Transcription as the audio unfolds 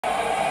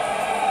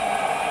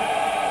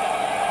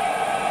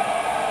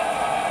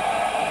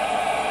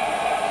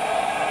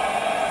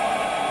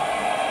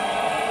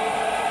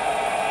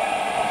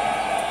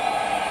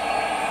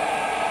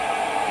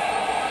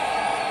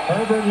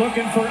Herbert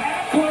looking for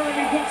Eckler, and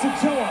he gets it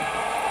to him.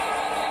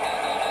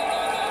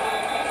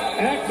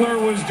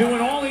 Eckler was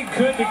doing all he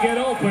could to get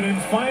open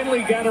and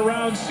finally got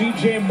around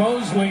C.J.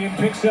 Mosley and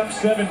picks up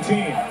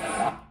 17.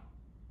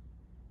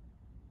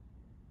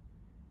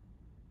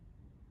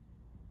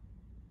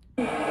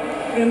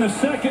 In the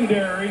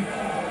secondary,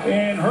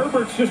 and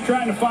Herbert's just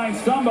trying to find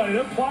somebody.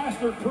 They're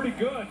plastered pretty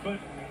good, but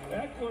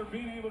Eckler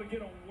being able to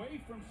get away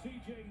from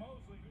C.J.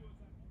 Mosley.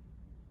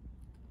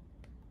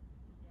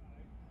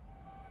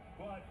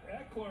 But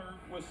Eckler,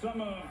 with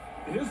some of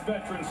his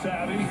veteran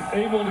savvy,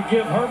 able to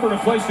give Herbert a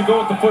place to go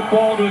with the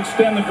football to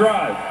extend the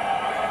drive.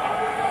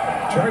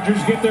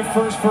 Chargers get their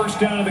first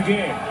down of the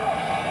game.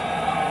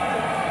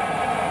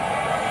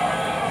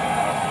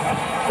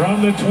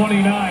 From the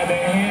 29, they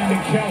hand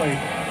to Kelly.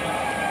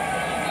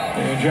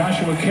 And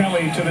Joshua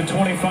Kelly to the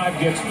 25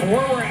 gets 4,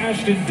 where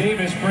Ashton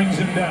Davis brings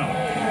him down.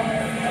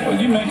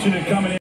 Well, you mentioned it coming in.